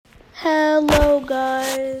Hello,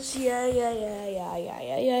 guys. Yeah,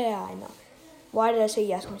 I know. Why did I say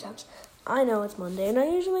yes more times? I know it's Monday, and I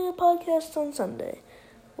usually make a podcast on Sunday.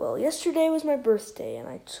 Well, yesterday was my birthday, and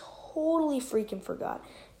I totally freaking forgot.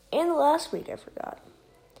 And last week I forgot.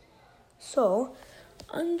 So,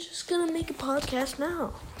 I'm just gonna make a podcast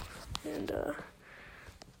now. And,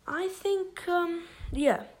 I think,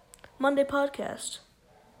 Monday podcast.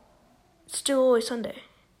 It's still always Sunday.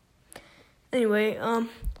 Anyway,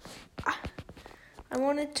 I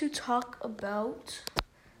wanted to talk about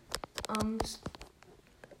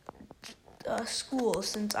school,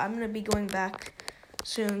 since I'm going to be going back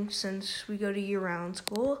soon, since we go to year-round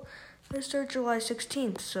school. I start July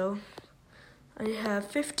 16th, so I have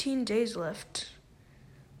 15 days left.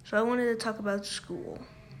 So I wanted to talk about school.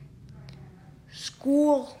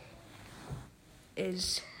 School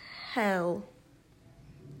is hell,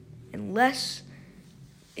 unless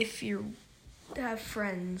if you have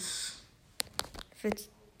friends.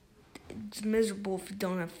 It's miserable if you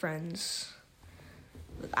don't have friends.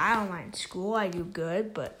 Look, I don't mind school. I do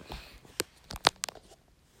good, but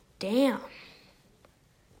damn.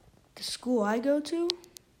 The school I go to,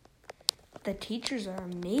 the teachers are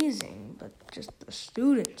amazing, but just the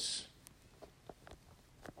students,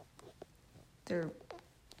 they're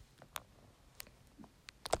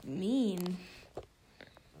mean.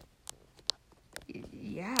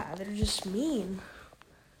 Yeah, they're just mean.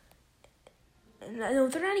 No,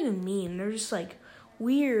 they're not even mean. They're just,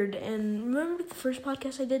 weird. And remember the first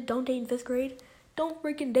podcast I did, Don't Date in 5th grade? Don't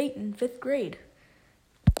freaking date in 5th grade.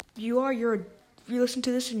 If you listen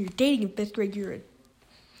to this and you're dating in 5th grade,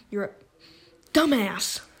 you're a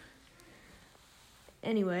dumbass.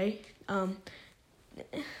 Anyway,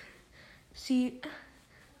 see,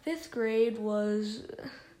 5th grade was,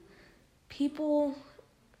 people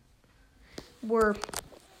were,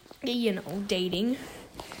 dating.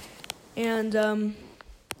 And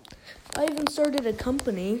I even started a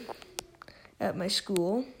company at my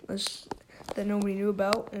school that nobody knew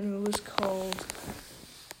about, and it was called,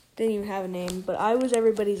 didn't even have a name, but I was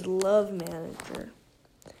everybody's love manager.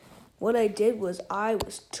 What I did was I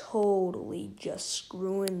was totally just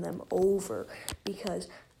screwing them over, because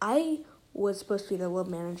I was supposed to be their love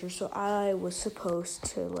manager, so I was supposed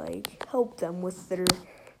to help them with their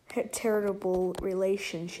terrible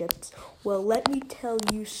relationships. Well, let me tell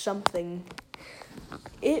you something.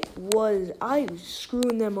 I was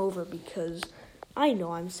screwing them over, because I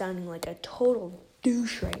know I'm sounding like a total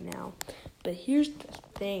douche right now. But here's the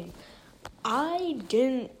thing. I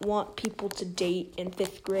didn't want people to date in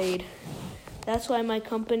 5th grade. That's why my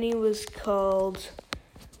company was called,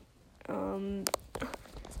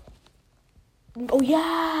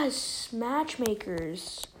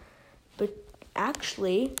 Matchmakers. But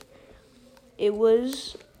actually, it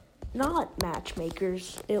was not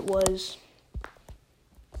Matchmakers. It was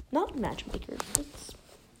not Matchmakers. It's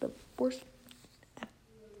the worst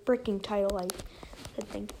freaking title I could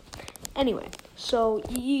think. Anyway, so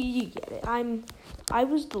you get it. I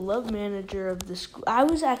was the love manager of the school. I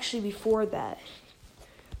was actually before that.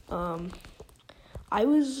 I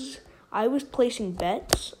was placing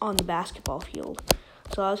bets on the basketball field.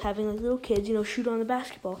 So I was having little kids, shoot on the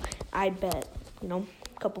basketball. I'd bet, a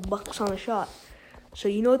couple bucks on a shot. So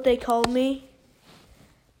you know what they called me?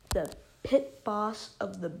 The pit boss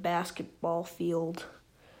of the basketball field.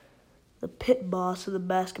 The pit boss of the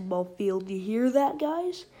basketball field. You hear that,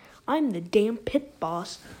 guys? I'm the damn pit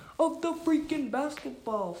boss of the freaking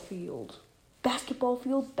basketball field. Basketball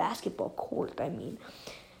field? Basketball court, I mean.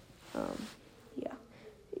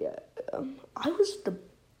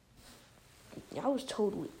 I was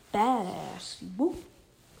totally badass. Woo.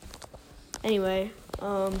 Anyway,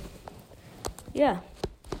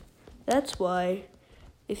 that's why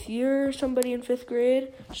if you're somebody in 5th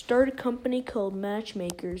grade, start a company called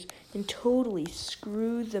Matchmakers and totally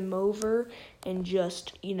screw them over and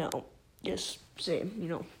just say,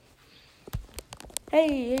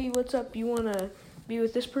 hey, what's up? You want to be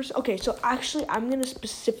with this person? Okay, so actually I'm going to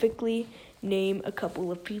specifically name a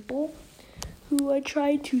couple of people who I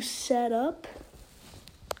tried to set up.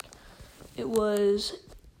 It was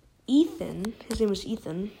Ethan. His name was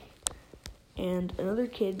Ethan. And another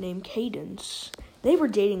kid named Cadence. They were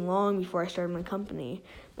dating long before I started my company,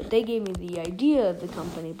 but they gave me the idea of the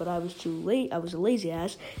company, but I was too late. I was a lazy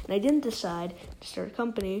ass, and I didn't decide to start a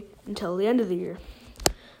company until the end of the year.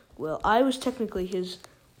 Well, I was technically his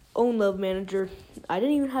own love manager. I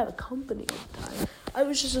didn't even have a company at the time. I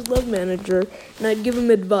was just his love manager, and I'd give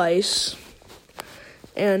him advice.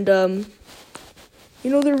 And,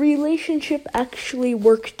 the relationship actually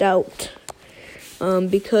worked out.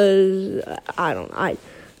 Because,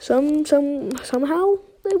 somehow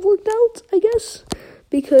they worked out, I guess,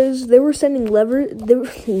 because they were sending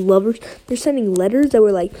they're sending letters that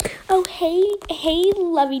were like, oh, hey,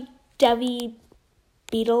 lovey-dovey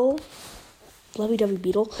beetle. Lovey-dovey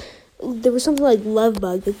beetle. There was something like love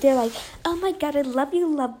bug. Like, they're like, oh my God, I love you,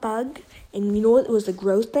 love bug. And you know what was the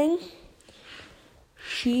gross thing?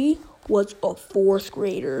 She was a 4th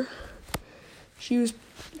grader. She was,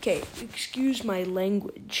 okay, excuse my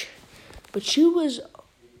language, but she was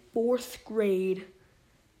 4th grade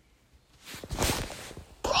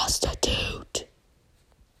prostitute.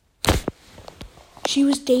 She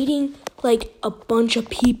was dating, like, a bunch of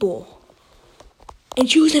people. And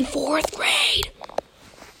she was in 4th grade.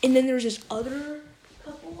 And then there's this other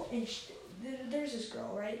couple, and there's this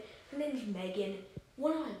girl, right? Her name's Megan.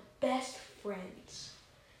 One of my best friends.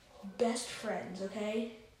 Best friends,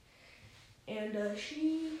 okay? And it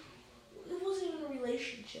wasn't even a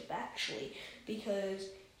relationship, actually, because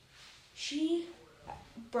she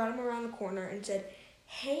brought him around the corner and said,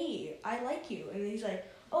 hey, I like you. And he's like,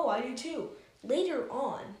 oh, I do too. Later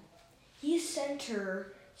on, he sent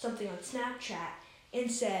her something on Snapchat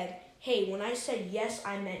and said, hey, when I said yes,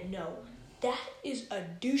 I meant no. That is a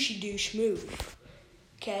douche move,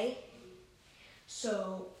 okay?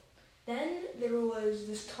 So then there was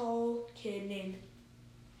this tall kid named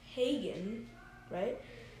Hagen, right?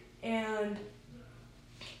 And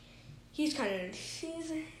he's kind of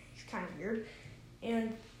weird.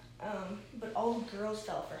 And but all the girls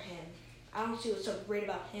fell for him. I don't see what's so great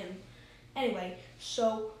about him. Anyway,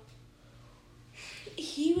 so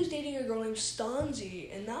he was dating a girl named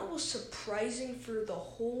Stanzi, and that was surprising for the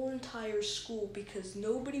whole entire school because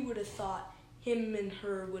nobody would have thought him and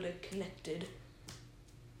her would have connected.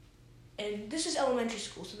 And this is elementary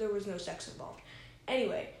school, so there was no sex involved.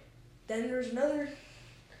 Anyway, then there's another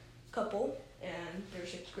couple, and they're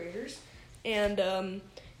 6th graders, and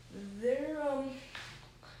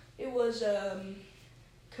it was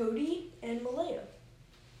Cody and Malaya,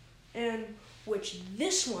 and which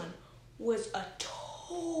this one was a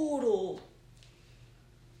total,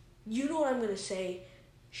 you know what I'm gonna say,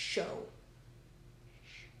 show.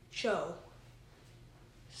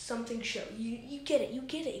 Something show. You get it.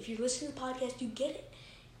 If you're listening to the podcast, you get it.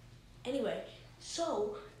 Anyway,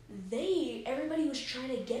 so everybody was trying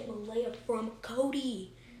to get Malaya from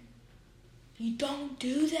Cody. You don't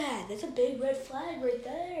do that. That's a big red flag right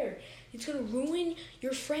there. It's gonna ruin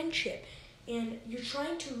your friendship. And you're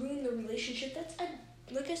trying to ruin the relationship. That's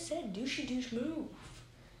like I said, douche move.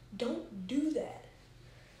 Don't do that.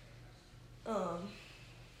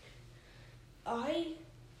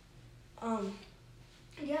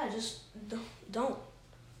 Just don't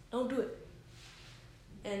do it.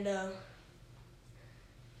 And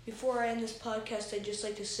before I end this podcast, I'd just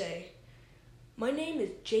like to say, my name is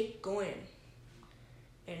Jake Goyen,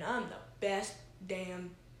 and I'm the best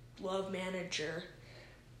damn love manager